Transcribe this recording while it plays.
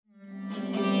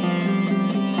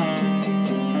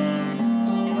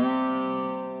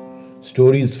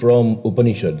Stories from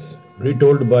Upanishads.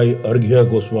 Retold by Arghya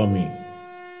Goswami.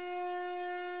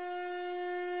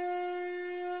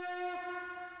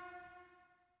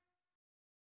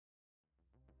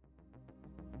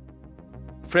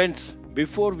 Friends,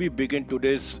 before we begin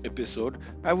today's episode,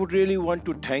 I would really want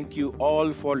to thank you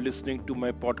all for listening to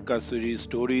my podcast series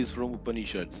Stories from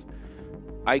Upanishads.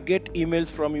 I get emails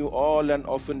from you all and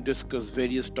often discuss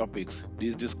various topics.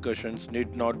 These discussions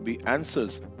need not be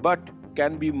answers, but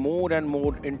can be more and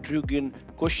more intriguing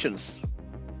questions.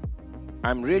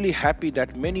 I'm really happy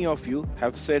that many of you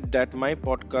have said that my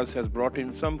podcast has brought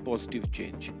in some positive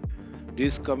change.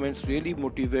 These comments really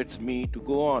motivates me to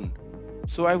go on.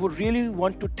 So I would really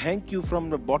want to thank you from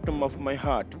the bottom of my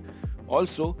heart.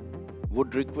 Also,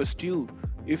 would request you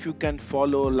if you can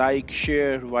follow, like,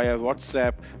 share via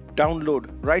WhatsApp, download,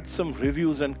 write some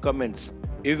reviews and comments.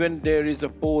 Even there is a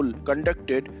poll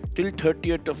conducted till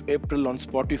 30th of April on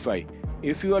Spotify.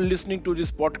 If you are listening to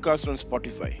this podcast on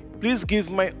Spotify, please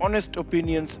give my honest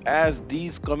opinions as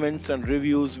these comments and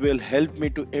reviews will help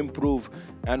me to improve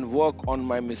and work on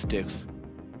my mistakes.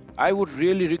 I would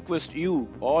really request you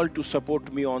all to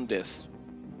support me on this.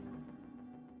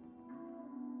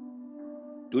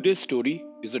 Today's story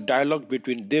is a dialogue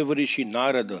between Devarishi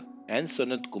Narada and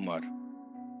Sanatkumara.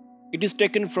 It is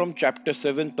taken from chapter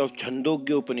 7th of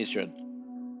Chandogya Upanishad.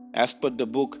 As per the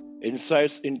book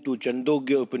Insights into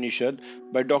Chandogya Upanishad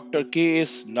by Dr.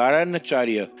 K.S.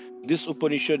 Narayanacharya, this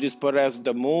Upanishad is perhaps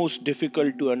the most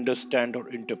difficult to understand or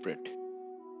interpret.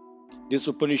 This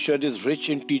Upanishad is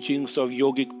rich in teachings of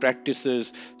yogic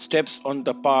practices, steps on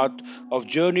the path of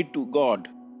journey to God,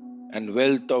 and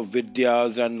wealth of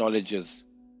vidyas and knowledges.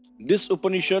 This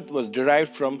Upanishad was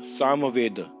derived from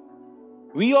Samaveda.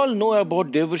 We all know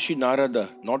about Devarshi Narada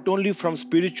not only from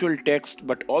spiritual texts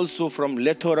but also from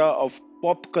plethora of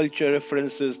pop culture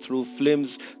references through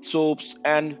films, soaps,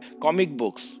 and comic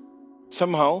books.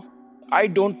 Somehow, I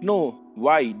don't know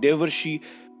why Devarshi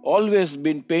always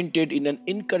been painted in an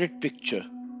incorrect picture.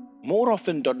 More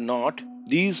often than not,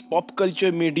 these pop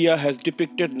culture media has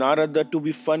depicted Narada to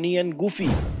be funny and goofy.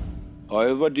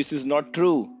 However, this is not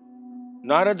true.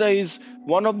 Narada is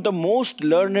one of the most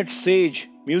learned sage,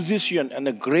 musician, and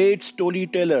a great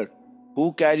storyteller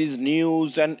who carries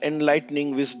news and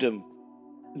enlightening wisdom.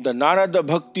 The Narada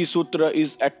Bhakti Sutra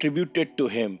is attributed to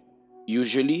him.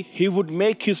 Usually, he would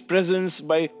make his presence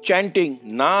by chanting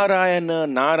Narayana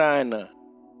Narayana.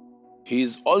 He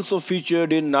is also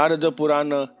featured in Narada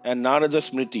Purana and Narada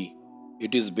Smriti.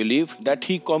 It is believed that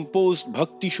he composed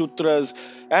Bhakti Sutras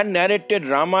and narrated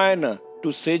Ramayana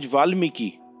to sage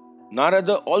Valmiki.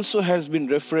 Narada also has been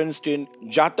referenced in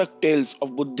Jatak tales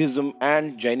of Buddhism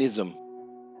and Jainism.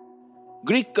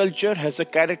 Greek culture has a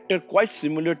character quite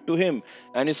similar to him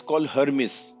and is called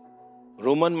Hermes.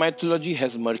 Roman mythology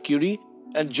has Mercury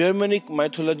and Germanic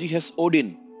mythology has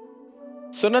Odin.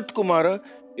 Sanat Kumara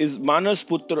is Manas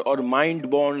Putra or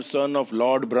mind-born son of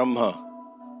Lord Brahma.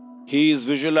 He is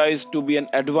visualized to be an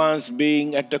advanced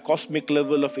being at the cosmic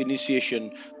level of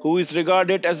initiation who is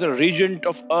regarded as a regent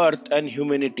of earth and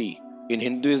humanity. In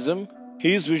Hinduism,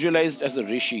 he is visualized as a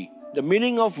rishi. The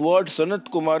meaning of word Sanat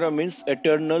Kumara means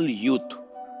eternal youth.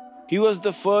 He was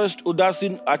the first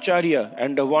Udasin Acharya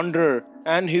and a wanderer,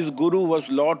 and his guru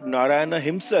was Lord Narayana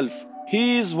himself.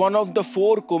 He is one of the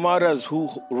four Kumaras who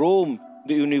roam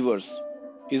the universe.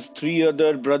 His three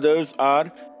other brothers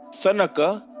are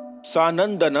Sanaka,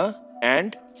 Sanandana,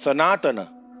 and Sanatana.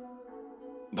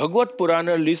 Bhagavad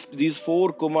Purana lists these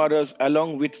four Kumaras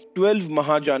along with 12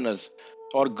 Mahajanas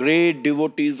or great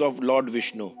devotees of Lord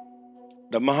Vishnu.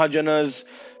 The Mahajanas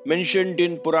mentioned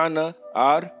in Purana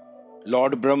are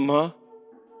Lord Brahma,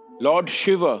 Lord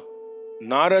Shiva,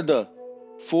 Narada,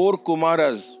 four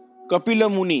Kumaras, Kapila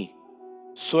Muni,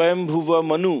 Swayambhuva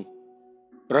Manu,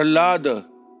 Prahlada,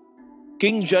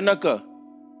 King Janaka,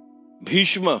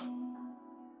 Bhishma,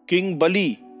 King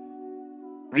Bali,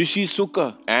 Rishi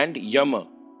Sukha, and Yama.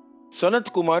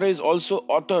 Sanat Kumara is also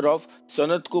author of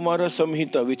Sanat Kumara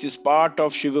Samhita, which is part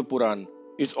of Shiva Puran.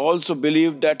 It's also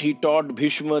believed that he taught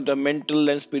Bhishma the mental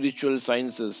and spiritual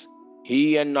sciences.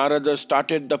 He and Narada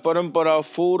started the parampara of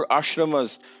four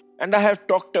ashramas, and I have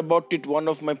talked about it one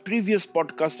of my previous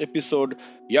podcast episode,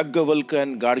 Yaggavalka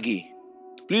and Gargi.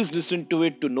 Please listen to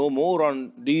it to know more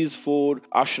on these four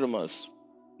ashramas.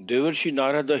 Devarshi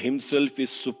Narada himself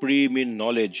is supreme in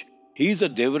knowledge. He is a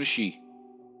Devarshi,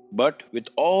 but with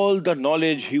all the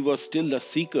knowledge, he was still a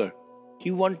seeker. He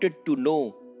wanted to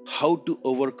know how to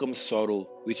overcome sorrow,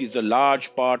 which is a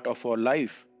large part of our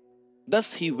life.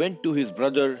 Thus, he went to his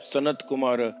brother Sanat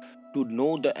Kumara to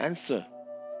know the answer.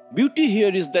 Beauty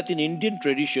here is that in Indian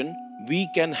tradition, we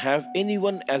can have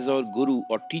anyone as our guru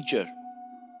or teacher.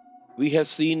 We have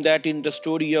seen that in the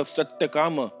story of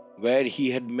Satyakama, where he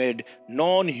had made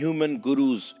non human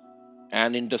gurus,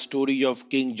 and in the story of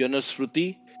King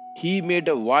Janasruti, he made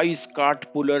a wise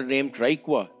cart puller named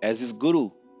Raikwa as his guru.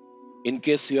 In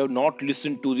case you have not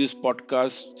listened to these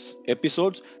podcasts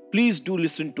episodes, please do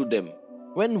listen to them.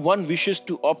 When one wishes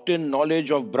to obtain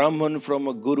knowledge of Brahman from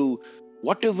a guru,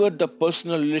 whatever the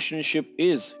personal relationship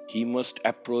is, he must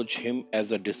approach him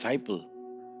as a disciple.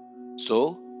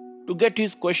 So, to get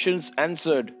his questions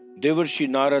answered, Devarshi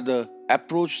Narada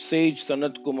approached sage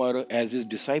Sanatkumara as his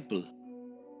disciple.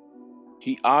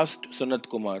 He asked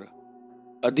Sanatkumara,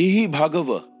 Adihi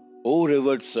Bhagava, O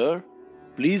revered sir,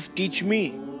 please teach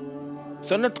me.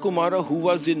 Sanatkumara, who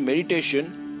was in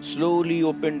meditation, slowly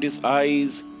opened his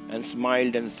eyes and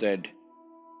smiled and said,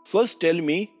 First tell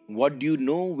me what do you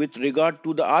know with regard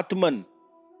to the Atman,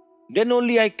 then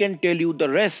only I can tell you the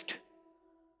rest.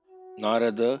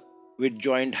 Narada, with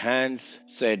joined hands,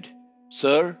 said,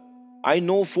 Sir, I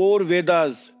know four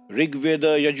Vedas Rig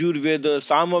Veda, Yajur Veda,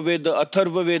 Sama Veda,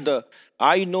 Atharva Veda.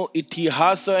 I know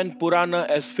Itihasa and Purana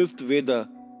as fifth Veda.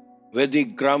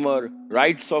 Vedic grammar,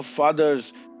 rites of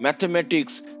fathers,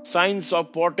 mathematics, science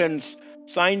of portents,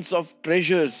 science of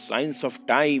treasures, science of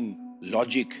time,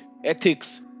 logic,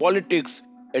 ethics, politics,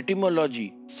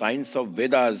 etymology, science of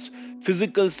Vedas,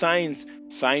 physical science,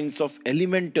 science of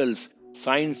elementals,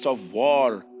 science of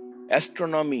war,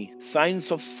 astronomy,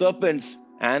 science of serpents,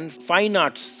 and fine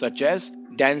arts such as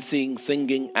dancing,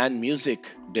 singing, and music.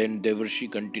 Then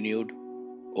Devarshi continued,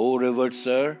 O revered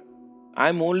sir, I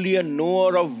am only a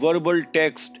knower of verbal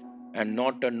text and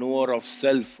not a knower of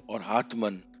self or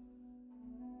Atman.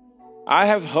 I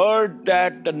have heard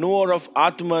that the knower of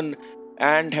Atman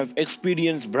and have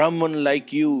experienced Brahman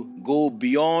like you go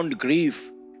beyond grief.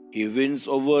 He wins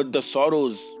over the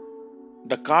sorrows.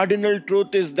 The cardinal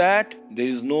truth is that there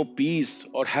is no peace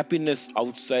or happiness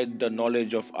outside the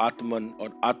knowledge of Atman or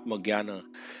Atmagyana.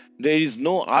 There is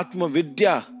no Atma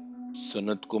Vidya.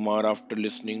 Sanat Kumar, after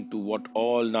listening to what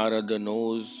all Narada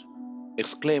knows,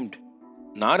 exclaimed,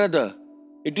 Narada,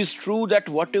 it is true that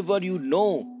whatever you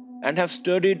know and have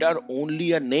studied are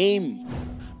only a name.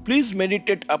 Please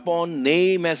meditate upon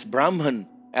name as Brahman,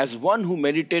 as one who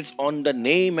meditates on the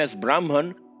name as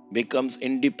Brahman becomes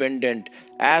independent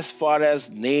as far as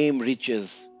name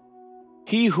reaches.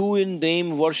 He who in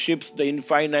name worships the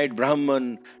infinite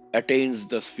Brahman attains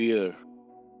the sphere.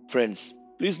 Friends,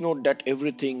 please note that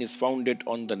everything is founded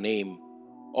on the name.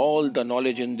 All the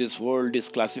knowledge in this world is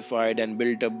classified and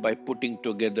built up by putting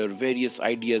together various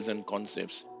ideas and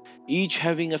concepts, each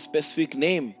having a specific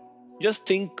name. Just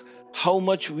think how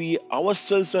much we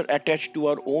ourselves are attached to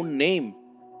our own name.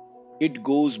 It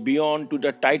goes beyond to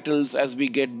the titles as we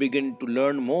get begin to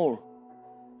learn more.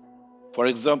 For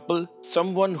example,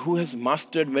 someone who has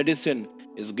mastered medicine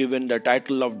is given the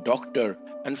title of doctor,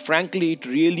 and frankly, it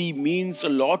really means a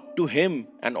lot to him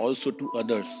and also to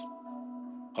others.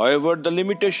 However, the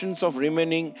limitations of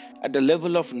remaining at the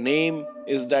level of name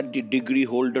is that the degree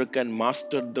holder can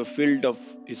master the field of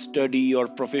his study or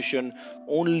profession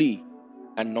only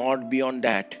and not beyond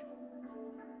that.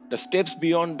 The steps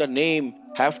beyond the name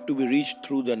have to be reached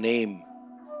through the name.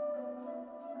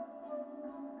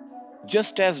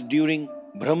 Just as during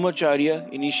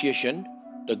Brahmacharya initiation,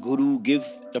 the Guru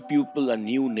gives the pupil a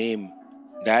new name.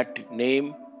 That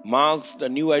name marks the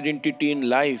new identity in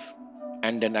life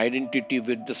and an identity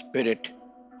with the Spirit.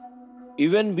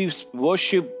 Even we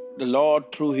worship the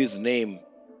Lord through his name.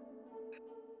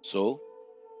 So,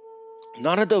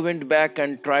 Narada went back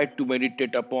and tried to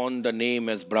meditate upon the name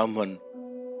as Brahman.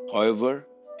 However,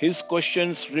 his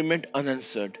questions remained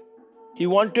unanswered. He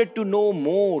wanted to know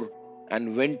more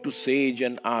and went to sage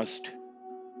and asked,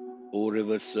 O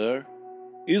river sir,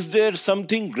 is there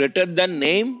something greater than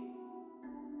name?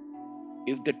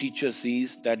 If the teacher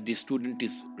sees that the student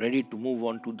is ready to move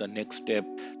on to the next step,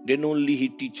 then only he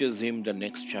teaches him the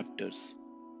next chapters.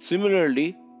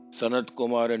 Similarly, Sanat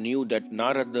Kumara knew that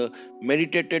Narada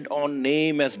meditated on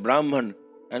name as Brahman,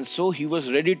 and so he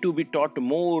was ready to be taught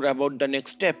more about the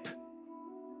next step.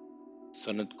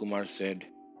 Sanat Kumar said,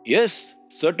 Yes,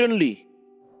 certainly.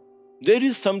 There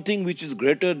is something which is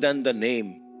greater than the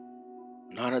name.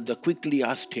 Narada quickly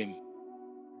asked him,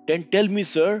 Then tell me,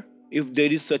 sir, if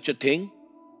there is such a thing.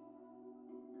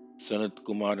 Sanat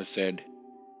Kumar said,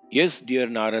 Yes, dear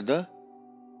Narada,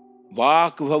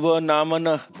 Vak Bhava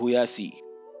Namana Bhuyasi.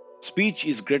 Speech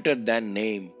is greater than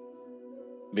name.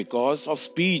 Because of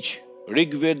speech,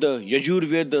 Rig Veda, Yajur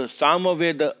Veda, Sama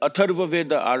Veda, Atharva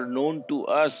Veda are known to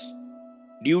us.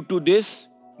 Due to this,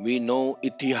 we know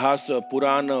Itihasa,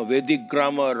 Purana, Vedic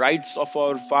grammar, rites of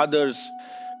our fathers,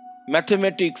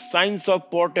 Mathematics, science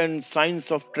of portent,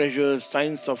 science of treasure,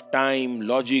 science of time,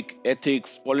 logic,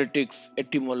 ethics, politics,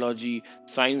 etymology,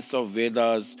 science of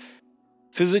Vedas,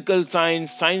 physical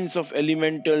science, science of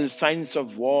elemental, science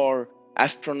of war,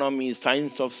 astronomy,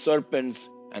 science of serpents,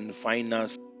 and fine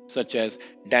arts such as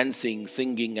dancing,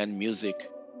 singing, and music.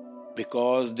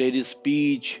 Because there is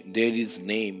speech, there is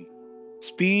name.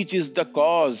 Speech is the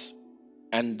cause,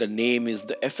 and the name is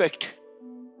the effect.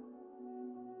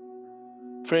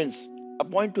 Friends, a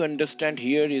point to understand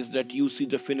here is that you see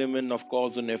the phenomenon of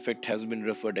cause and effect has been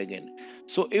referred again.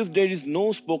 So, if there is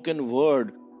no spoken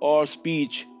word or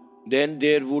speech, then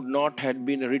there would not have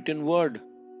been a written word.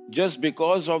 Just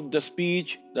because of the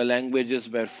speech, the languages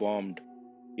were formed.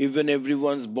 Even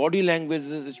everyone's body language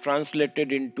is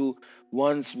translated into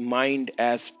one's mind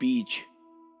as speech.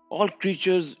 All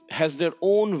creatures has their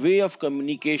own way of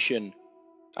communication.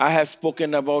 I have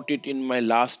spoken about it in my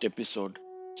last episode.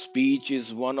 Speech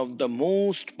is one of the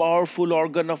most powerful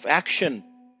organ of action.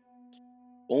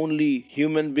 Only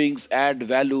human beings add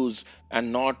values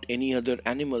and not any other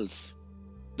animals.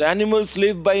 The animals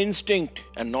live by instinct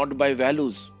and not by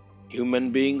values.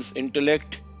 Human beings'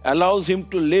 intellect allows him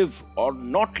to live or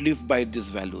not live by these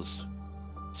values.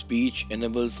 Speech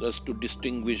enables us to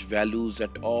distinguish values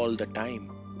at all the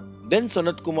time. Then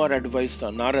Sanatkumar advised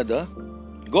Narada,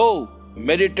 go,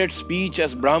 meditate speech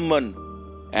as Brahman,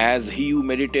 as he who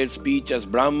meditates speech as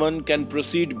Brahman can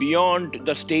proceed beyond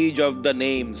the stage of the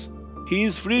names. He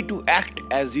is free to act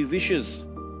as he wishes.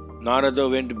 Narada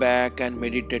went back and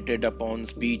meditated upon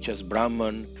speech as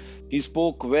Brahman. He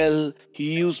spoke well,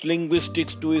 he used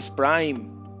linguistics to his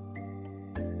prime.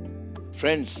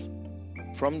 Friends,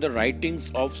 from the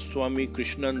writings of Swami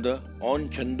Krishnanda on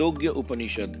Chandogya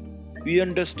Upanishad, we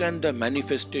understand the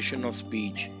manifestation of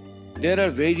speech. There are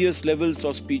various levels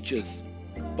of speeches.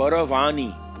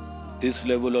 Paravani, this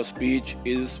level of speech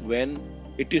is when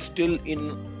it is still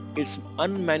in its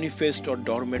unmanifest or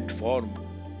dormant form.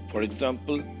 For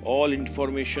example, all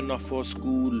information of our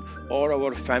school or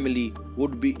our family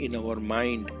would be in our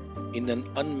mind in an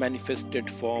unmanifested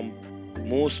form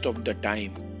most of the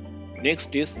time.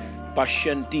 Next is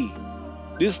Pashyanti.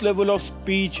 This level of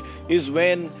speech is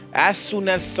when, as soon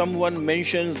as someone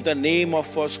mentions the name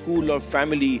of our school or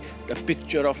family, the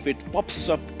picture of it pops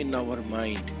up in our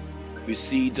mind. We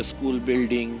see the school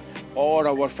building or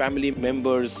our family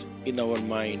members in our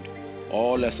mind.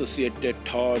 All associated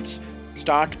thoughts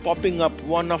start popping up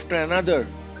one after another.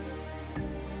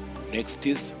 Next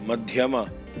is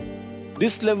Madhyama.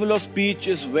 This level of speech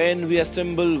is when we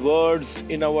assemble words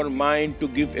in our mind to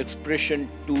give expression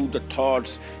to the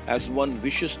thoughts as one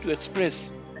wishes to express.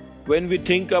 When we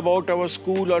think about our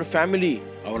school or family,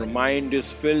 our mind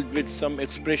is filled with some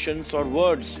expressions or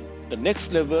words. The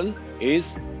next level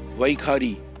is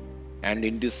Vaikhari, and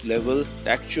in this level, the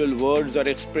actual words are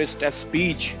expressed as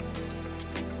speech.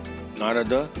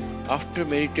 Narada, after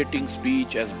meditating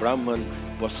speech as Brahman,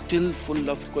 was still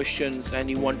full of questions and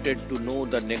he wanted to know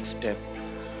the next step.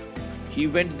 He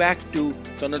went back to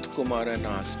Sanatkumara and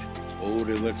asked, "O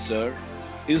revered sir,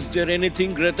 is there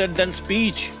anything greater than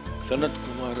speech?"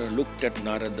 Sanatkumara looked at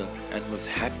Narada and was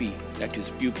happy that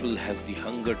his pupil has the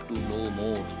hunger to know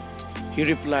more. He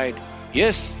replied,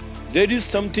 "Yes, there is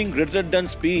something greater than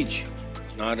speech."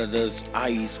 Narada's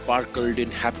eyes sparkled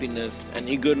in happiness and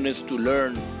eagerness to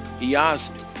learn. He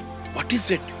asked, "What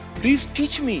is it? Please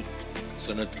teach me."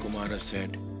 Sanatkumara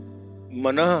said,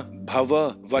 "Mana bhava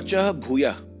vacha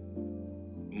bhuya."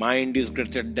 Mind is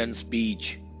greater than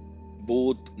speech.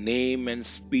 Both name and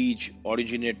speech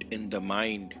originate in the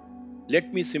mind.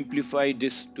 Let me simplify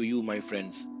this to you, my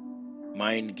friends.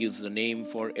 Mind gives the name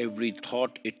for every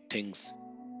thought it thinks.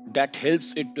 That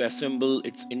helps it to assemble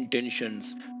its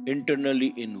intentions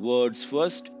internally in words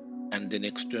first and then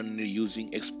externally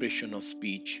using expression of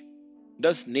speech.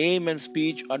 Thus, name and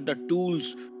speech are the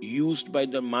tools used by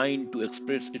the mind to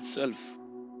express itself.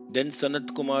 Then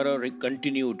Sanat Kumara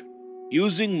continued,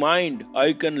 using mind,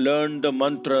 I can learn the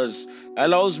mantras,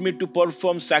 allows me to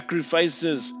perform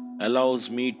sacrifices, allows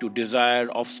me to desire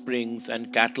offsprings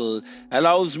and cattle,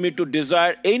 allows me to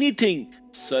desire anything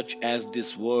such as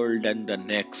this world and the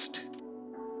next.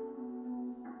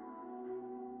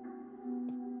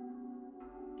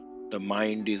 The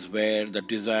mind is where the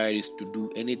desire is to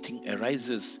do anything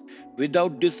arises.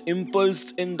 Without this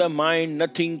impulse in the mind,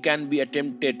 nothing can be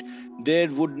attempted. There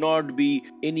would not be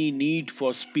any need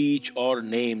for speech or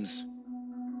names.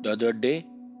 The other day,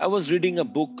 I was reading a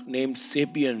book named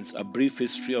Sapiens, A Brief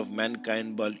History of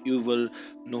Mankind by Yuval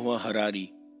Noah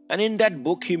Harari. And in that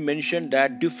book, he mentioned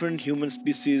that different human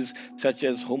species such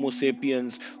as Homo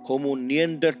sapiens, Homo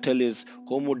neanderthalis,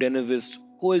 Homo denevis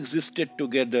coexisted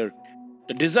together.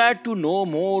 The desire to know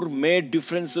more made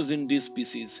differences in these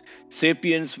species.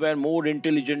 Sapiens were more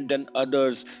intelligent than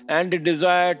others, and a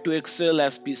desire to excel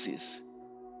as species.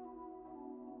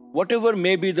 Whatever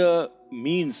may be the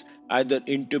means, either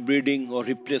interbreeding or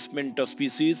replacement of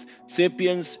species,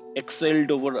 sapiens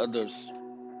excelled over others.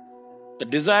 The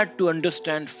desire to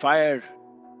understand fire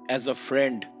as a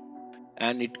friend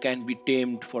and it can be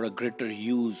tamed for a greater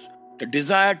use. The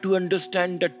desire to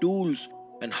understand the tools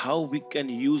and how we can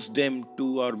use them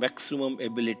to our maximum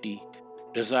ability.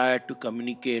 Desire to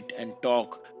communicate and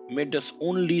talk made us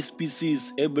only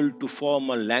species able to form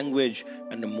a language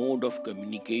and a mode of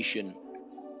communication.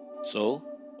 So,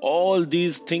 all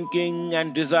these thinking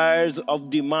and desires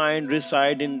of the mind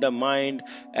reside in the mind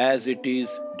as it is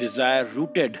desire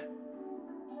rooted.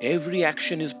 Every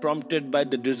action is prompted by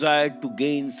the desire to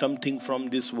gain something from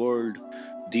this world.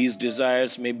 These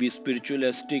desires may be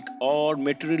spiritualistic or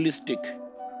materialistic,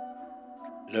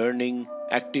 learning,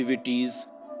 activities,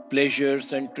 pleasure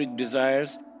centric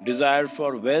desires, desire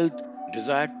for wealth,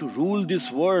 desire to rule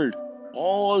this world.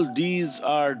 All these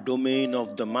are domain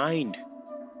of the mind.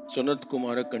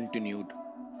 Sanatkumara continued.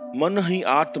 Manahi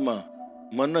Atma,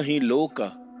 Manahi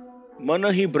Loka,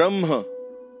 Manahi Brahma,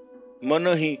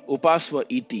 Manahi Upasva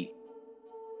iti.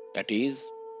 That is,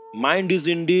 mind is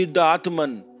indeed the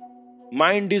Atman,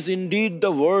 mind is indeed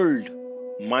the world,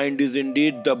 mind is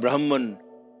indeed the Brahman.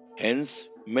 Hence,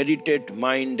 meditate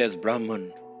mind as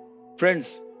Brahman.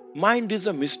 Friends, mind is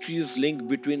a mysterious link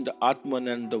between the Atman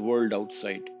and the world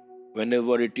outside.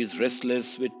 Whenever it is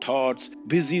restless with thoughts,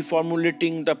 busy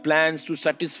formulating the plans to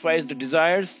satisfy the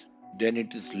desires, then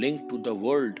it is linked to the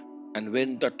world. And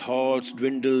when the thoughts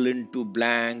dwindle into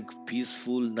blank,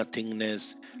 peaceful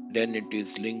nothingness, then it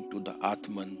is linked to the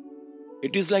Atman.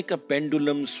 It is like a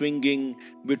pendulum swinging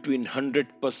between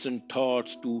 100%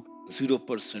 thoughts to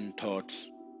 0% thoughts.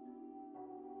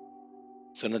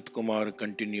 Sanat Kumar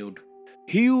continued.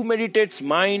 He who meditates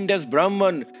mind as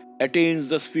Brahman attains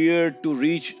the sphere to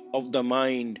reach of the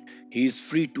mind. He is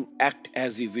free to act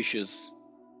as he wishes.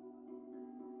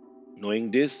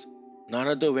 Knowing this,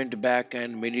 Narada went back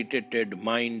and meditated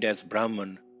mind as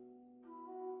Brahman.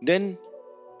 Then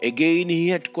again he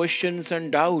had questions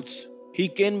and doubts. He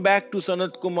came back to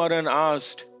Sanat Kumar and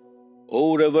asked,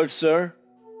 O revered sir,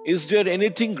 is there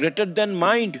anything greater than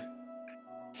mind?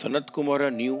 Sanat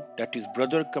Kumara knew that his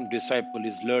brother come disciple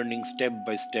is learning step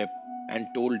by step and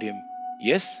told him,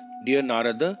 Yes, dear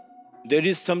Narada, there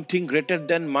is something greater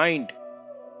than mind.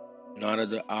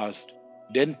 Narada asked,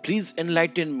 Then please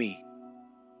enlighten me.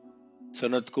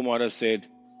 Sanat Kumara said,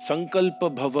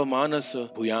 Sankalpa Bhava Manasa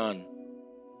Bhuyan.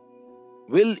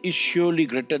 Will is surely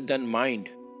greater than mind.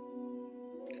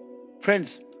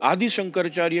 Friends, Adi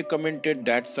Shankaracharya commented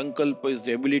that Sankalpa is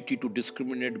the ability to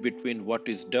discriminate between what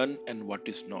is done and what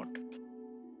is not.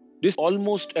 This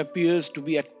almost appears to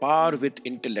be at par with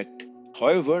intellect.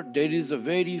 However, there is a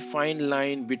very fine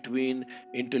line between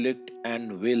intellect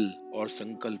and will or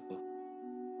sankalpa.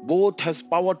 Both has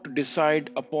power to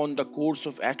decide upon the course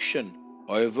of action.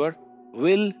 However,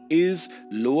 will is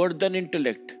lower than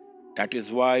intellect. That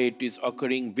is why it is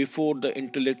occurring before the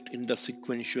intellect in the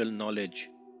sequential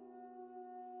knowledge.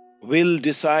 Will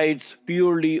decides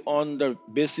purely on the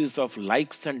basis of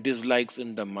likes and dislikes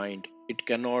in the mind. It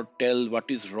cannot tell what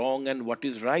is wrong and what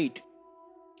is right.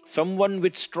 Someone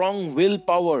with strong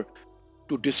willpower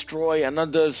to destroy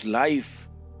another's life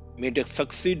may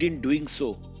succeed in doing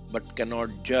so, but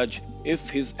cannot judge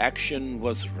if his action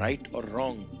was right or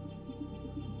wrong.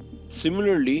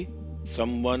 Similarly,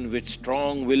 someone with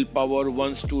strong willpower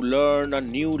wants to learn a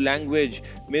new language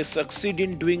may succeed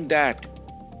in doing that.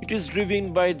 It is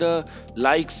driven by the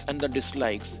likes and the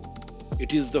dislikes.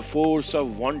 It is the force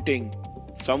of wanting.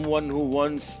 Someone who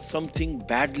wants something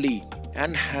badly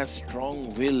and has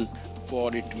strong will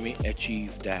for it may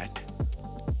achieve that.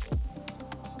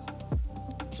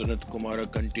 Sanat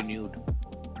Kumara continued.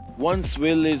 Once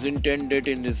will is intended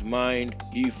in his mind,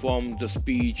 he forms the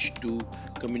speech to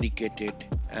communicate it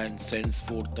and sends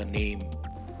forth the name.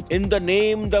 In the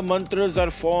name, the mantras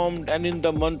are formed, and in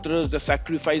the mantras, the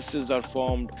sacrifices are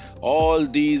formed. All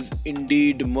these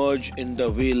indeed merge in the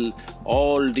will.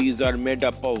 All these are made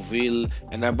up of will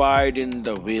and abide in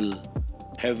the will.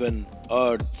 Heaven,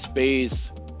 earth, space,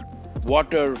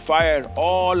 water, fire,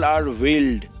 all are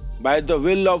willed. By the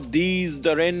will of these,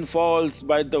 the rain falls.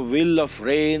 By the will of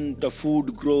rain, the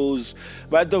food grows.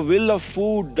 By the will of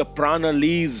food, the prana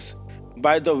lives.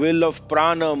 By the will of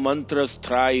prana, mantras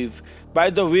thrive. By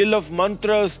the will of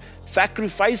mantras,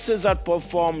 sacrifices are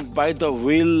performed. By the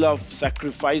will of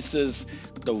sacrifices,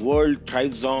 the world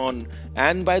thrives on.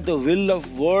 and by the will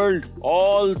of world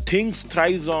all things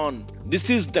thrives on. This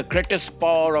is the greatest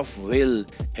power of will.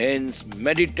 Hence,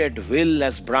 meditate will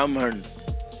as Brahman.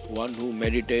 One who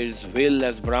meditates will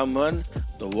as Brahman,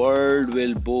 the world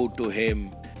will bow to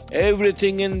him.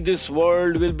 Everything in this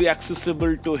world will be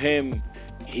accessible to him.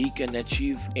 He can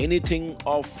achieve anything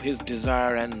of his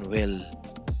desire and will.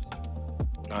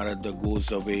 Narada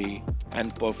goes away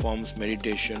and performs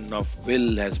meditation of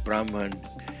will as Brahman.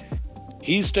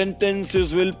 He strengthens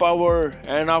his willpower,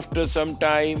 and after some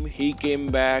time he came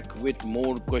back with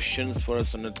more questions for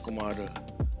Sanatkumara.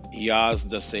 He asked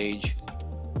the sage,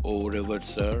 "O revered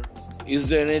sir, is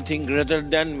there anything greater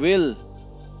than will?"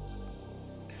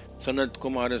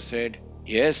 Sanatkumara said,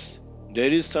 "Yes,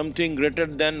 there is something greater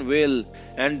than will,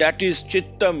 and that is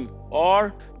Chittam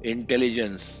or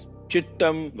intelligence.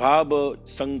 Chittam bhava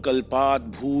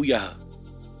sankalpat bhuya.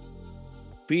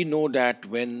 We know that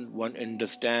when one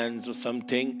understands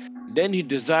something, then he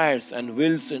desires and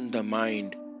wills in the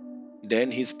mind.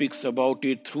 Then he speaks about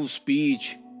it through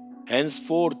speech.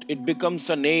 Henceforth it becomes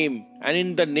a name, and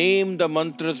in the name the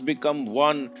mantras become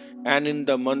one, and in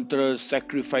the mantras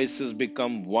sacrifices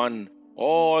become one.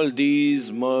 All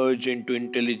these merge into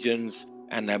intelligence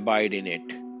and abide in it."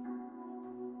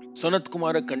 Sanat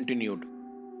Kumara continued,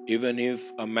 "Even if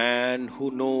a man who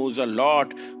knows a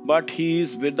lot but he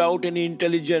is without any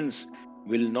intelligence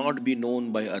will not be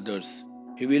known by others,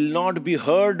 he will not be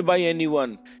heard by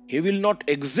anyone, he will not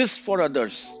exist for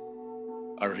others.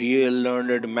 A real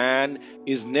learned man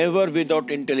is never without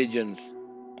intelligence.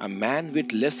 A man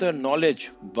with lesser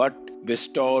knowledge but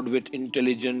bestowed with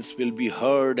intelligence will be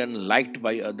heard and liked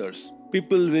by others.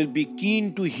 People will be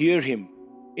keen to hear him.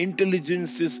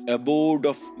 Intelligence is abode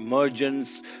of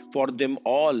emergence for them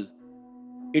all.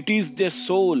 It is their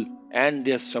soul and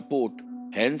their support.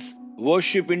 Hence,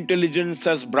 worship intelligence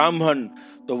as Brahman.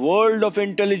 The world of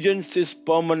intelligence is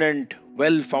permanent,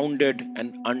 well founded,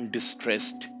 and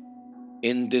undistressed.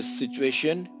 In this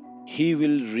situation, he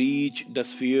will reach the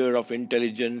sphere of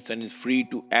intelligence and is free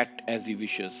to act as he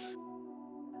wishes.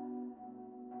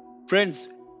 Friends,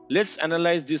 let's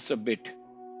analyze this a bit.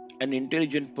 An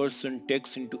intelligent person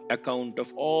takes into account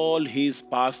of all his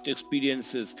past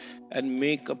experiences and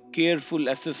make a careful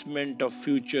assessment of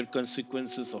future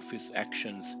consequences of his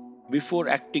actions before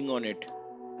acting on it.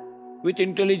 With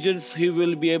intelligence, he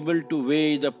will be able to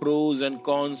weigh the pros and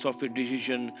cons of a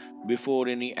decision before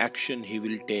any action he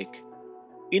will take.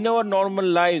 In our normal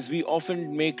lives, we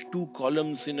often make two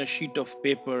columns in a sheet of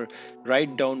paper,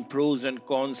 write down pros and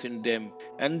cons in them,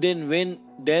 and then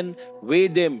weigh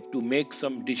them to make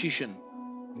some decision.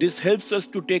 This helps us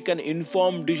to take an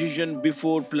informed decision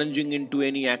before plunging into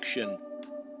any action.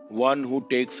 One who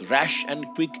takes rash and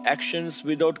quick actions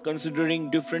without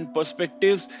considering different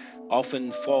perspectives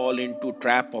often fall into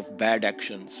trap of bad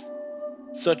actions.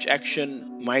 Such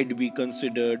action might be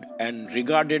considered and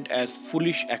regarded as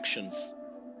foolish actions.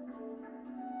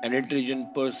 An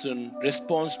intelligent person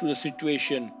responds to the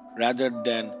situation rather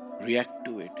than react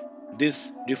to it.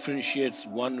 This differentiates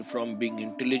one from being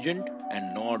intelligent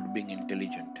and not being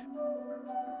intelligent.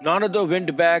 Narada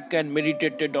went back and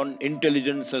meditated on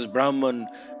intelligence as Brahman.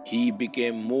 He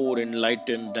became more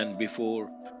enlightened than before.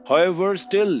 However,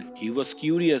 still he was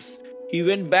curious. He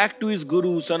went back to his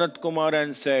guru Sanatkumara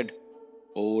and said,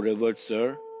 "O revered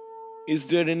sir, is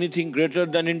there anything greater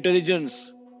than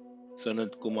intelligence?"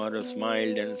 Sanatkumara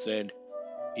smiled and said,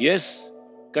 "Yes,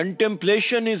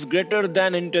 contemplation is greater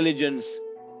than intelligence.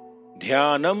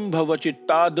 Dhyanam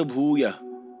bhavachittad bhuya."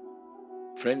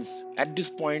 Friends, at this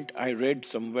point I read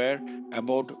somewhere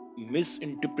about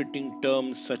misinterpreting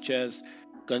terms such as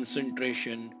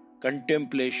concentration,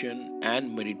 contemplation,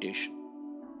 and meditation.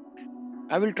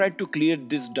 I will try to clear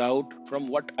this doubt from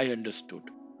what I understood.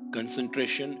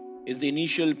 Concentration is the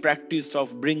initial practice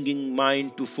of bringing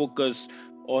mind to focus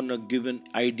on a given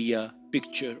idea,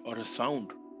 picture, or a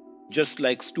sound, just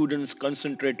like students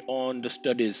concentrate on the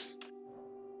studies.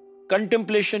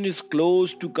 Contemplation is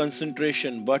close to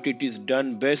concentration, but it is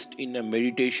done best in a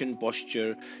meditation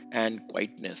posture and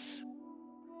quietness.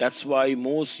 That's why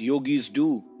most yogis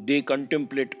do. They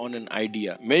contemplate on an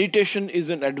idea. Meditation is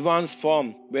an advanced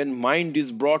form when mind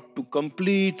is brought to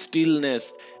complete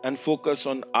stillness and focus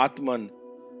on Atman,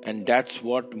 and that's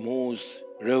what most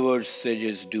revered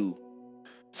sages do.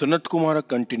 Sanat Kumara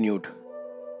continued.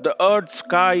 The earth,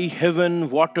 sky, heaven,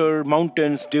 water,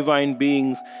 mountains, divine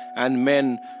beings, and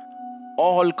men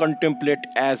all contemplate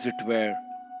as it were.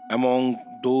 Among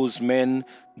those men,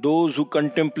 those who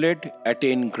contemplate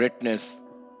attain greatness.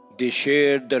 They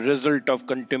share the result of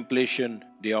contemplation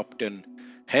they obtain.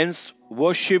 Hence,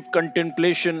 worship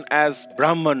contemplation as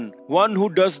Brahman. One who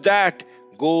does that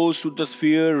goes to the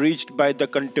sphere reached by the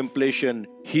contemplation.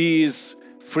 He is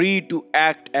free to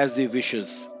act as he wishes.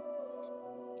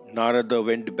 Narada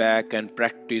went back and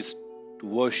practiced to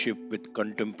worship with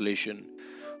contemplation.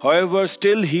 However,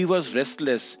 still he was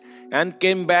restless and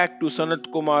came back to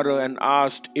Sanatkumara and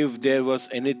asked if there was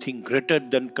anything greater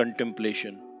than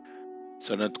contemplation.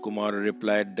 Sanatkumara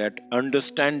replied that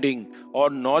understanding or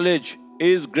knowledge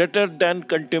is greater than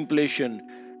contemplation,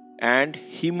 and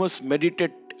he must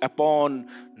meditate upon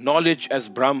knowledge as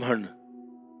Brahman.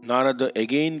 Narada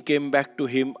again came back to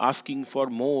him asking for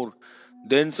more.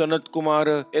 Then Sanat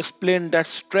Kumara explained that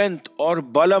strength or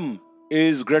balam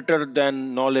is greater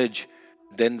than knowledge,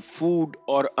 then food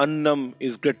or annam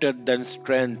is greater than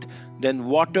strength, then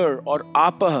water or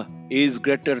apa is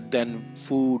greater than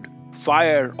food,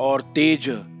 fire or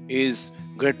teja is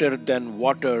greater than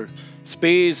water,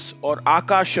 space or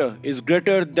akasha is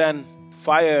greater than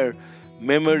fire,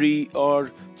 memory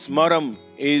or smaram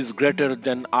is greater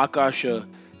than akasha,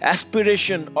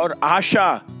 aspiration or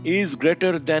asha is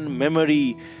greater than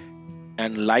memory,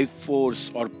 and life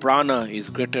force or prana is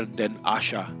greater than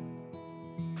asha.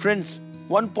 Friends,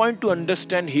 one point to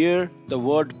understand here the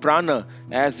word prana,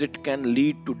 as it can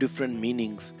lead to different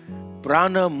meanings.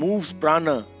 Prana moves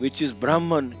prana, which is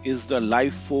Brahman, is the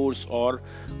life force or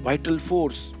vital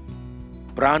force.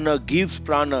 Prana gives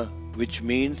prana, which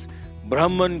means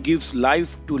Brahman gives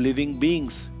life to living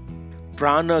beings.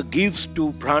 Prana gives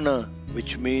to prana,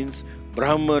 which means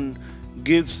Brahman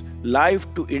gives life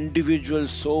to individual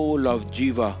soul of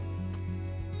Jiva.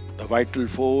 The vital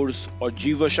force or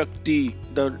Jiva Shakti,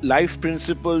 the life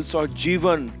principles or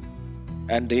Jivan,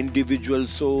 and the individual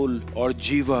soul or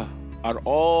Jiva are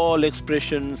all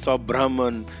expressions of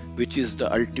Brahman, which is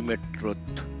the ultimate truth.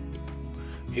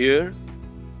 Here,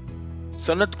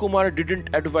 Sanat Kumar didn't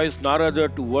advise Narada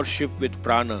to worship with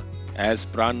prana, as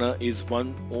prana is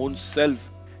one's own self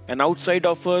and outside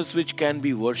of us which can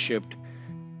be worshipped.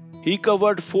 He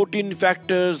covered 14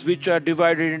 factors which are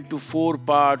divided into four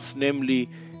parts, namely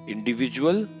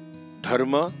individual,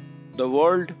 dharma, the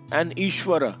world, and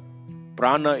Ishvara.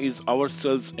 Prana is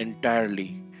ourselves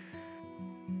entirely.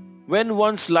 When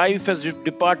one's life has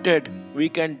departed, we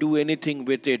can do anything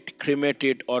with it, cremate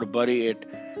it, or bury it.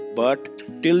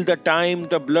 But till the time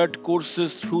the blood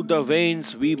courses through the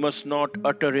veins, we must not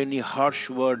utter any harsh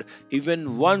word,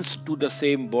 even once to the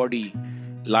same body.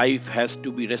 Life has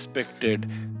to be respected,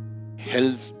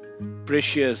 held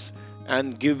precious,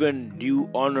 and given due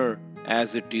honor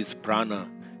as it is prana.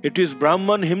 It is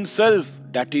Brahman himself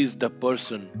that is the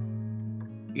person.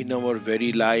 In our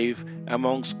very life,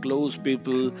 amongst close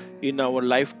people, in our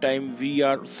lifetime, we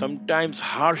are sometimes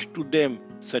harsh to them,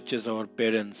 such as our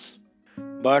parents.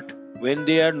 But when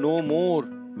they are no more,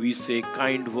 we say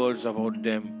kind words about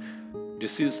them.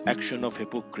 This is action of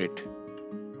hypocrite.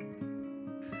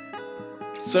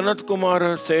 Sanat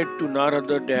Kumara said to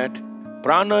Narada that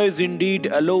prana is indeed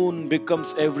alone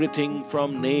becomes everything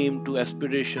from name to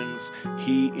aspirations.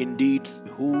 He indeed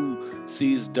who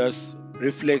sees thus,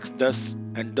 reflects thus,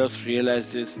 and thus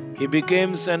realizes, he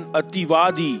becomes an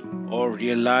ativadi or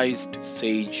realized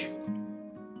sage.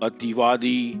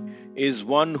 Ativadi is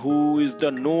one who is the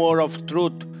knower of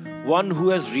truth, one who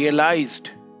has realized.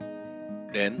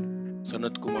 Then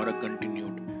Sanat Kumara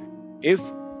continued, if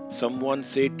someone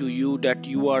say to you that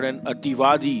you are an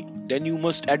ativadi, then you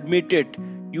must admit it.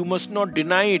 You must not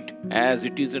deny it as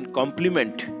it is a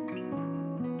compliment.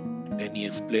 Then he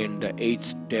explained the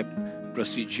 8-step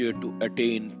procedure to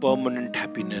attain permanent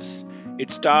happiness.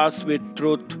 It starts with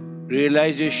truth,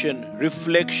 realization,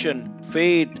 reflection,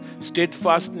 faith,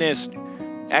 steadfastness,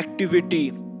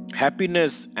 activity,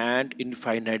 happiness, and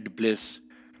infinite bliss.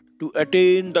 To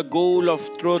attain the goal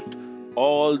of truth,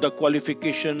 all the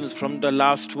qualifications from the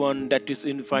last one, that is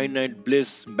infinite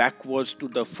bliss, backwards to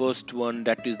the first one,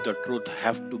 that is the truth,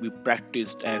 have to be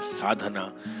practiced as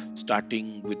sadhana,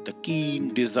 starting with the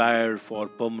keen desire for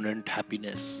permanent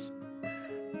happiness.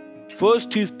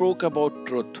 First, he spoke about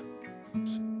truth.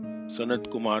 Sanat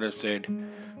Kumara said,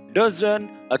 does an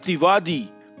ativadi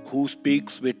who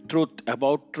speaks with truth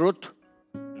about truth?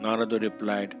 Narada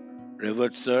replied,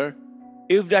 revered sir,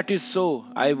 if that is so,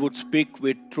 I would speak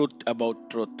with truth about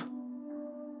truth.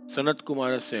 Sanat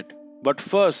Kumara said, but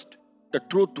first, the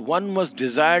truth one must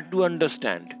desire to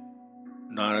understand.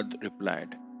 Narad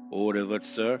replied, O revered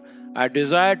sir, I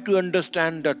desire to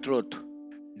understand the truth.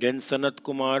 Then Sanat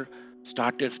Kumar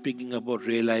started speaking about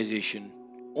realization.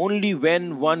 Only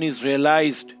when one is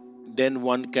realized, then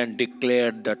one can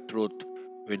declare the truth.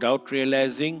 Without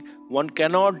realizing, one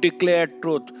cannot declare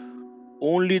truth.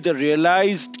 Only the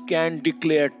realized can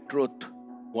declare truth.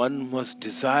 One must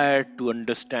desire to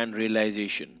understand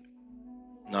realization.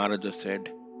 Narada said,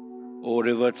 O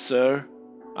revered sir,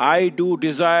 I do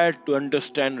desire to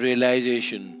understand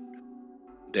realization.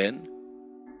 Then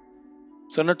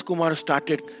Sanatkumar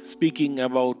started speaking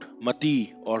about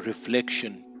mati or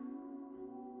reflection.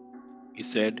 He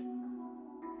said,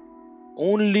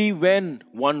 only when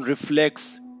one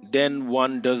reflects, then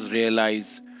one does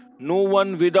realize. No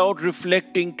one without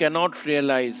reflecting cannot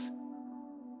realize.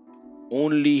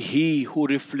 Only he who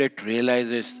reflects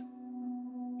realizes.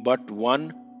 But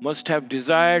one must have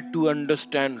desired to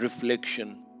understand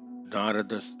reflection.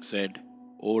 Narada said,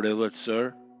 O revered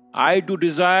sir, I do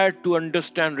desire to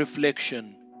understand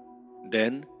reflection.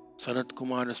 Then Sanat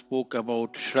Kumara spoke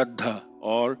about Shraddha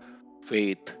or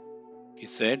faith. He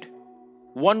said,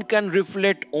 one can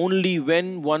reflect only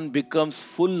when one becomes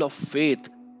full of faith.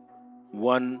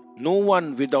 No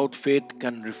one without faith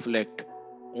can reflect.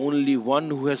 Only one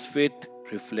who has faith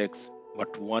reflects.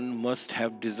 But one must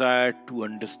have desired to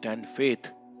understand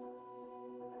faith.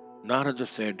 Narada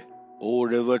said, O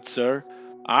revered sir,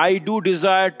 I do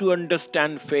desire to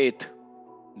understand faith.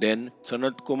 Then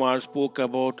Sanat Kumar spoke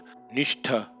about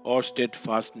Nishtha or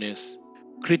steadfastness,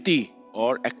 Kriti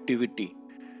or activity,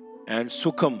 and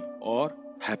Sukham or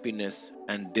happiness,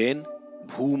 and then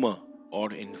Bhuma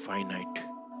or infinite.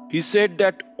 He said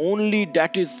that only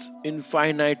that is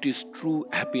infinite is true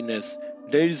happiness.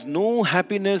 There is no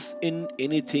happiness in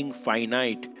anything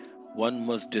finite. One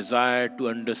must desire to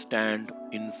understand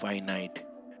infinite.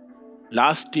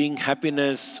 Lasting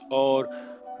happiness or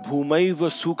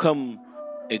Bhumaiva Sukham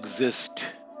exist.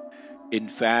 In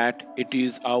fact, it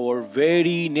is our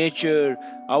very nature,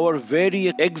 our very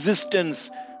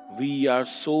existence. We are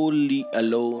solely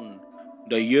alone.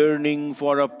 The yearning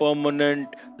for a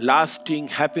permanent, lasting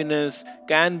happiness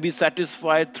can be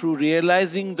satisfied through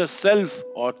realizing the self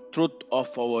or truth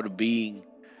of our being.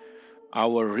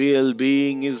 Our real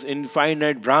being is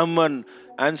infinite Brahman,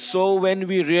 and so when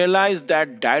we realize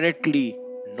that directly,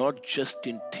 not just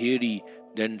in theory,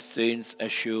 then saints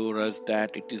assure us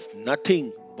that it is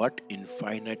nothing but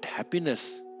infinite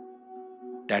happiness.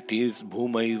 That is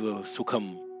Bhumaiva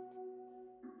Sukham.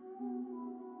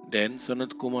 Then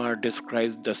Sanat Kumar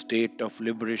describes the state of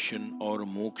liberation or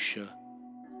moksha.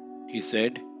 He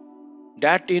said,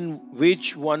 that in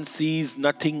which one sees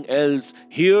nothing else,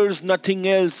 hears nothing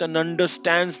else, and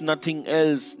understands nothing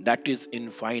else, that is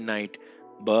infinite.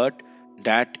 But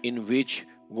that in which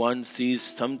one sees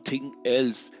something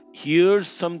else, hears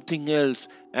something else,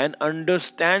 and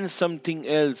understands something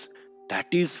else, that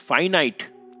is finite.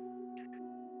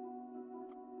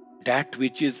 That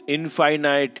which is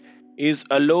infinite is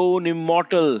alone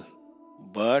immortal,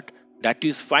 but that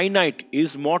is finite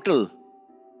is mortal.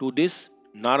 To this,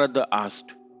 Narada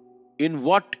asked, in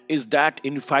what is that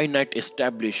infinite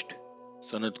established?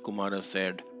 Sanat Kumara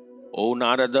said, O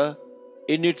Narada,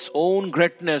 in its own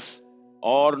greatness,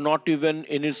 or not even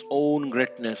in its own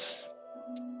greatness.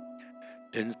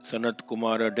 Then Sanat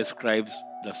Kumara describes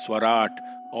the Swarat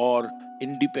or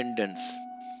independence.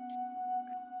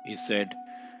 He said,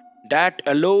 that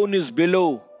alone is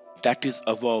below, that is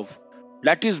above,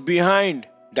 that is behind,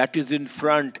 that is in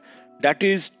front, that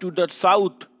is to the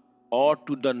south or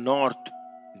to the north.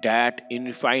 That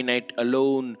infinite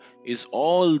alone is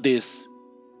all this.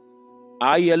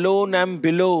 I alone am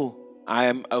below, I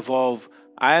am above,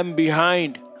 I am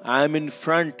behind, I am in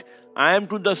front, I am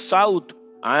to the south,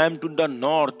 I am to the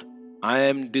north, I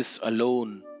am this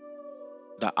alone.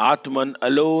 The Atman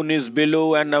alone is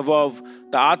below and above,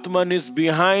 the Atman is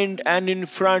behind and in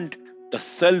front, the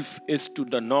Self is to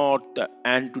the north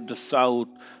and to the south,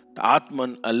 the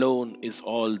Atman alone is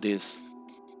all this.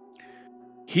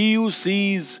 He who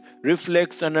sees,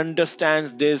 reflects, and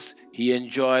understands this, he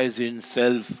enjoys in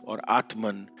self or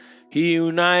Atman. He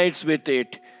unites with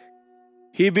it.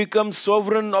 He becomes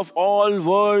sovereign of all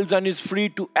worlds and is free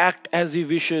to act as he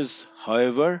wishes.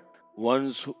 However,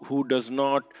 one who does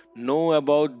not know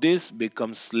about this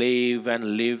becomes slave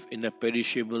and live in a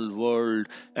perishable world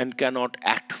and cannot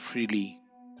act freely.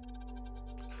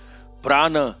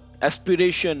 Prana,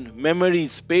 aspiration, memory,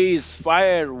 space,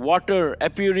 fire, water,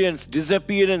 appearance,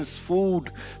 disappearance,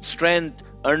 food, strength,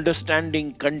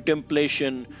 understanding,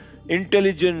 contemplation,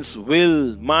 intelligence,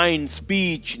 will, mind,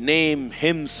 speech, name,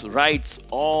 hymns, rights,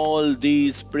 all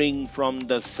these spring from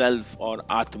the self or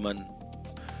Atman.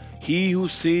 He who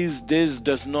sees this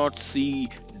does not see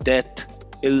death,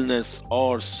 illness,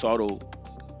 or sorrow.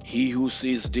 He who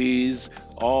sees these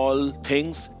all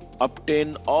things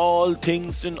obtain all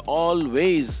things in all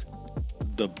ways.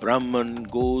 The Brahman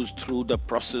goes through the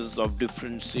process of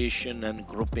differentiation and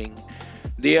grouping.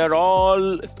 They are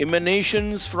all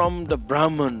emanations from the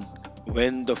Brahman.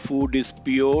 When the food is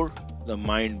pure, the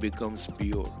mind becomes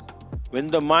pure. When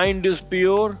the mind is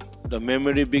pure, the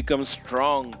memory becomes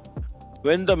strong.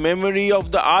 When the memory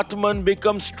of the Atman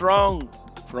becomes strong,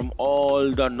 from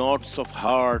all the knots of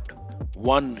heart,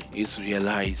 one is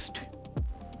realized.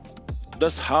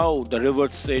 Thus, how the river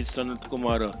sage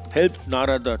Sanatkumara helped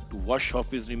Narada to wash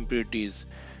off his impurities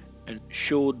and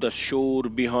show the shore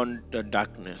beyond the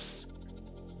darkness.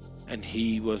 And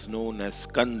he was known as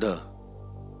Skanda.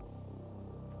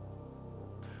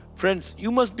 Friends,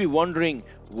 you must be wondering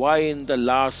why in the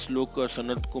last sloka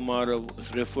Sanatkumara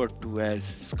was referred to as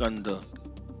Skanda.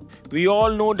 We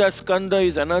all know that Skanda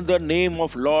is another name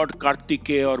of Lord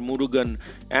Kartikeya or Murugan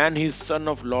and his son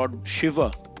of Lord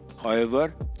Shiva.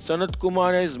 However,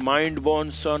 Sanatkumara is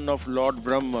mind-born son of Lord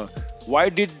Brahma. Why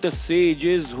did the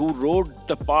sages who wrote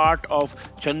the part of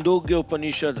Chandogya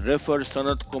Upanishad refer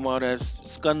Sanatkumara as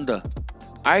Skanda?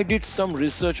 I did some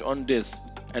research on this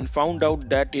and found out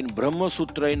that in Brahma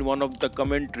Sutra in one of the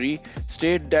commentary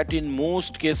state that in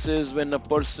most cases when a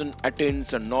person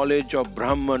attains a knowledge of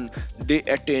Brahman they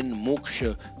attain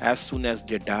moksha as soon as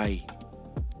they die.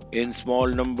 In small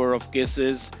number of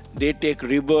cases they take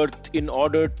rebirth in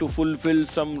order to fulfill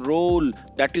some role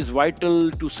that is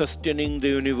vital to sustaining the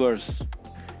universe.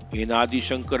 In Adi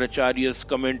Shankaracharya's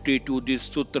commentary to this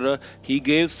sutra, he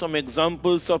gave some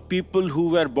examples of people who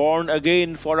were born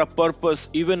again for a purpose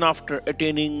even after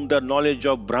attaining the knowledge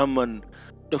of Brahman.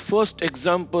 The first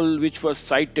example which was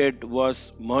cited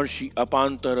was Maharshi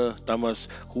Apantara Tamas,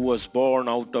 who was born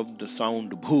out of the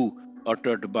sound Bhu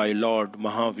uttered by Lord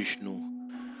Mahavishnu.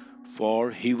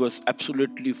 For he was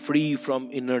absolutely free from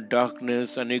inner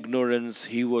darkness and ignorance,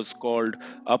 he was called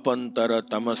Apantara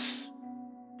Tamas.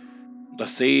 The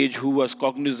sage who was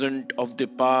cognizant of the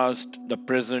past, the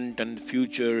present, and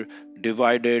future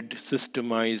divided,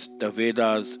 systemized the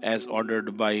Vedas as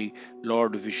ordered by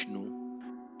Lord Vishnu.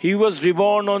 He was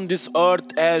reborn on this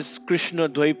earth as Krishna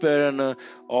Dvaiparana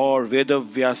or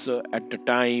Vedavyasa at the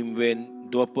time when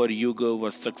Dwapar Yuga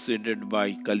was succeeded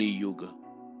by Kali Yuga.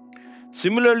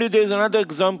 Similarly, there is another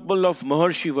example of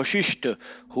Maharshi Vashishta,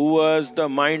 who was the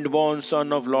mind-born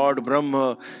son of Lord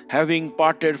Brahma, having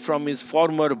parted from his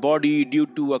former body due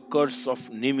to a curse of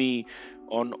Nimi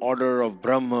on order of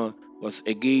Brahma, was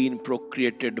again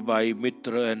procreated by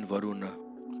Mitra and Varuna.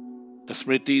 The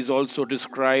Smritis also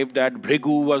describe that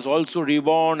Bhrigu was also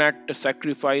reborn at the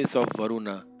sacrifice of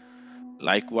Varuna.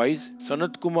 Likewise,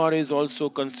 Sanat Kumar is also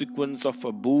consequence of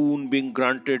a boon being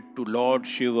granted to Lord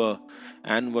Shiva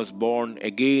and was born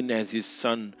again as his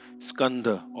son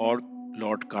Skanda or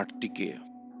Lord Kartikeya.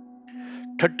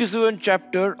 37th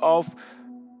chapter of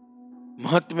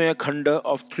Mahatmya Khanda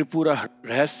of Tripura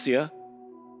Rahasya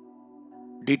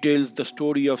details the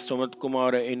story of Sanat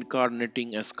Kumara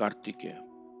incarnating as Kartikeya.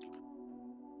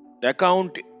 The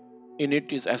account in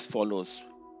it is as follows.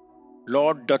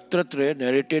 Lord Dattatreya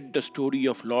narrated the story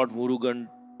of Lord Murugan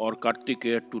or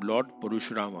Kartikeya to Lord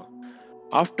Parashurama.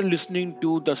 After listening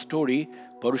to the story,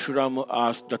 Parashurama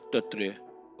asked Dattatreya,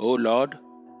 O Lord,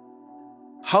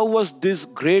 how was this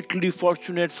greatly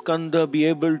fortunate Skanda be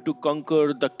able to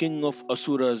conquer the king of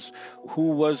Asuras,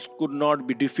 who could not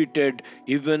be defeated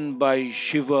even by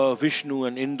Shiva, Vishnu,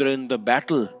 and Indra in the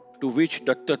battle? To which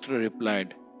Dattatreya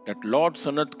replied that Lord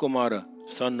Sanat Kumara,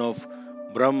 son of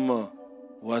Brahma,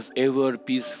 was ever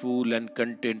peaceful and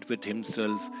content with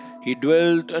himself. He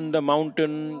dwelt on the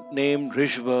mountain named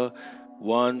Rishva.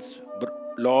 Once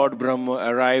Lord Brahma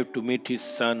arrived to meet his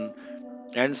son,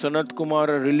 and Sanat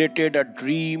Kumara related a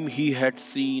dream he had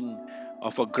seen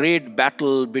of a great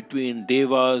battle between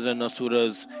Devas and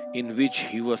Asuras in which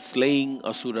he was slaying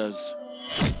Asuras.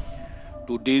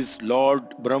 To this,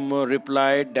 Lord Brahma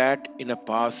replied that in a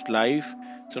past life,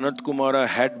 Sanat Kumara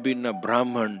had been a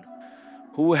Brahman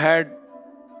who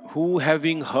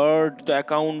having heard the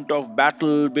account of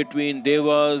battle between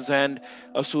Devas and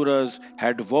Asuras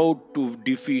had vowed to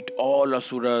defeat all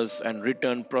Asuras and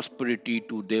return prosperity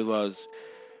to Devas,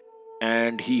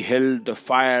 and he held the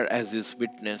fire as his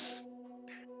witness.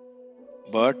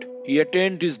 But he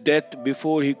attained his death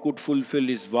before he could fulfill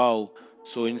his vow,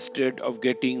 so instead of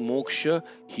getting moksha,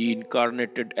 he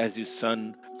incarnated as his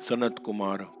son Sanat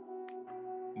Kumara.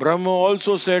 Brahma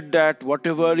also said that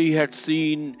whatever he had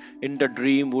seen in the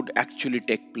dream would actually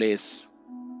take place.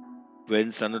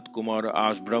 When Sanat Kumara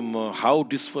asked Brahma how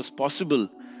this was possible,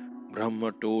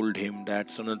 Brahma told him that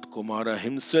Sanat Kumara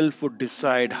himself would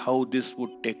decide how this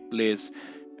would take place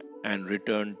and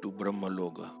return to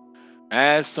Brahmaloka.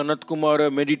 As Sanat Kumara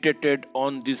meditated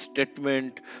on this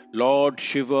statement, Lord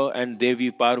Shiva and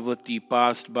Devi Parvati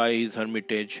passed by his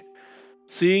hermitage.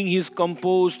 Seeing his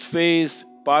composed face,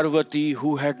 Parvati,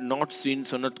 who had not seen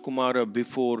Sanatkumara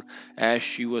before as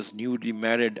she was newly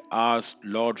married, asked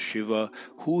Lord Shiva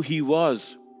who he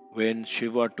was. When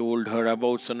Shiva told her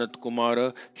about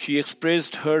Sanatkumara, she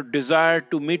expressed her desire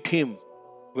to meet him.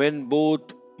 When both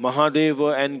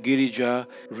Mahadeva and Girija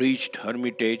reached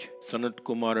Hermitage,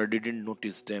 Sanatkumara didn't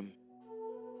notice them.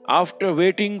 After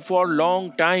waiting for a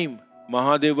long time,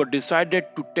 Mahadeva decided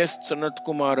to test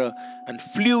Sanatkumara and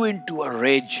flew into a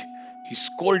rage. He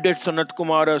scolded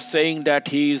Sanatkumara, saying that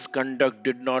his conduct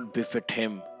did not befit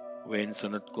him. When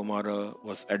Sanatkumara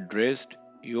was addressed,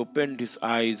 he opened his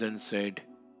eyes and said,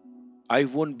 I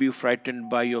won't be frightened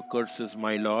by your curses,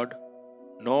 my lord,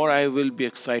 nor I will be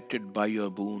excited by your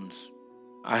boons.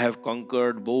 I have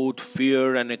conquered both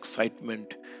fear and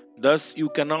excitement. Thus, you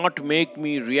cannot make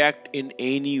me react in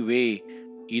any way,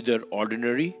 either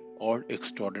ordinary or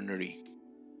extraordinary.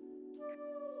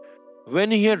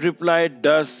 When he had replied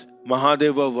thus,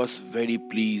 Mahadeva was very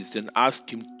pleased and asked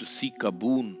him to seek a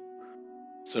boon.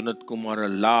 Sanat Kumara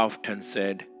laughed and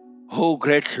said, O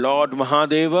great Lord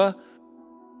Mahadeva,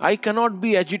 I cannot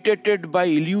be agitated by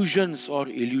illusions or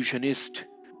illusionist.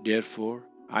 Therefore,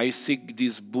 I seek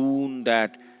this boon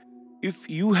that if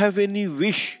you have any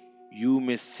wish, you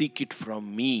may seek it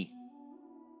from me.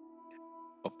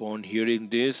 Upon hearing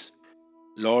this,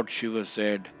 Lord Shiva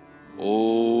said,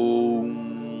 Om,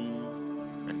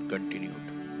 and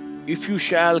continued, If you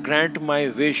shall grant my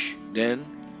wish, then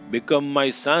become my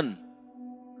son.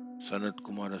 Sanat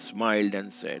Kumara smiled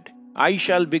and said, I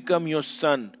shall become your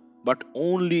son, but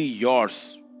only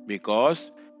yours,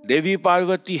 because Devi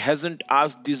Parvati hasn't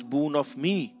asked this boon of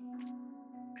me.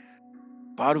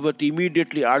 Parvati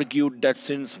immediately argued that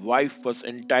since wife was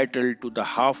entitled to the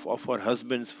half of her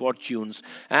husband's fortunes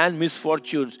and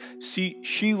misfortunes,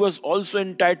 she was also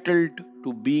entitled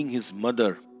to being his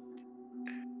mother.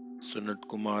 Sanat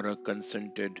Kumara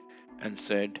consented and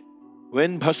said,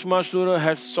 when Bhasmasura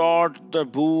had sought the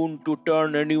boon to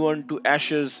turn anyone to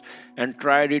ashes and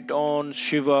tried it on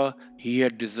Shiva, he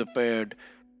had disappeared,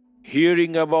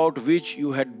 hearing about which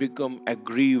you had become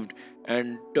aggrieved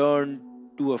and turned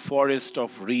to a forest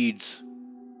of reeds.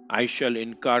 I shall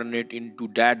incarnate into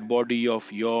that body of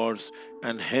yours,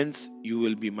 and hence you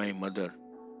will be my mother.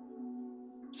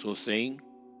 So saying,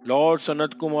 Lord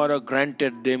Sanatkumara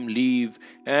granted them leave,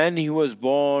 and he was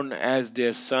born as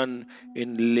their son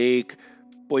in Lake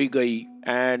Poigai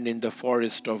and in the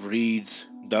forest of reeds.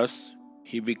 Thus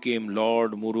he became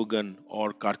Lord Murugan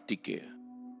or Kartikeya.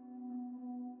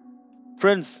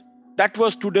 Friends, that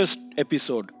was today's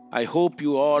episode. I hope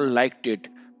you all liked it.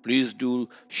 Please do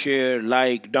share,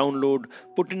 like, download,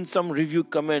 put in some review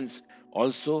comments.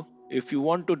 Also, if you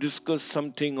want to discuss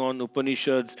something on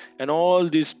Upanishads and all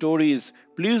these stories,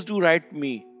 please do write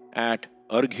me at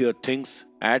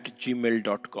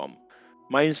argyathings@gmail.com.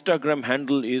 My Instagram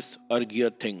handle is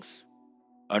argyathings.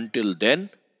 Until then,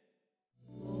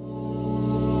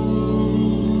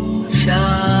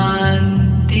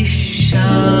 Shanti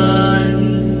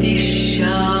Shanti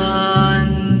Shanti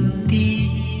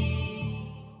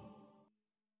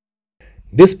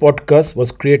This podcast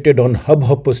was created on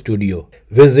Hubhopper Studio.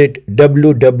 Visit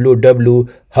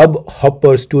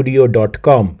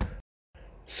www.hubhopperstudio.com.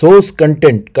 Source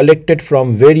content collected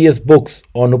from various books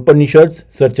on Upanishads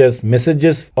such as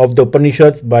Messages of the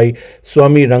Upanishads by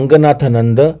Swami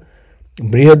Ranganathananda,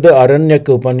 Brihada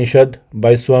Aranyaka Upanishad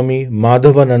by Swami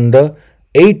Madhavananda,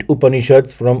 8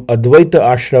 Upanishads from Advaita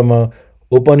Ashrama,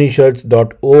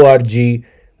 Upanishads.org,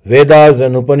 Vedas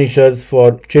and Upanishads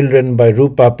for Children by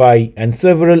Rupa Pai, and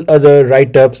several other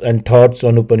write-ups and thoughts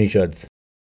on Upanishads.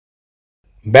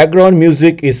 Background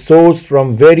music is sourced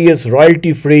from various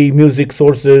royalty-free music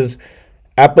sources,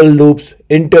 Apple Loops,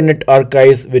 Internet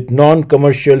Archives with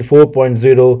non-commercial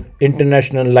 4.0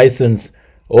 international license.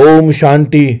 Om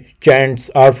Shanti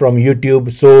chants are from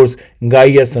YouTube source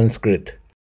Gaia Sanskrit.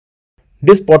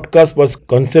 This podcast was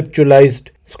conceptualized,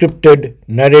 scripted,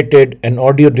 narrated, and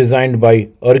audio designed by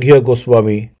Arghya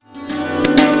Goswami.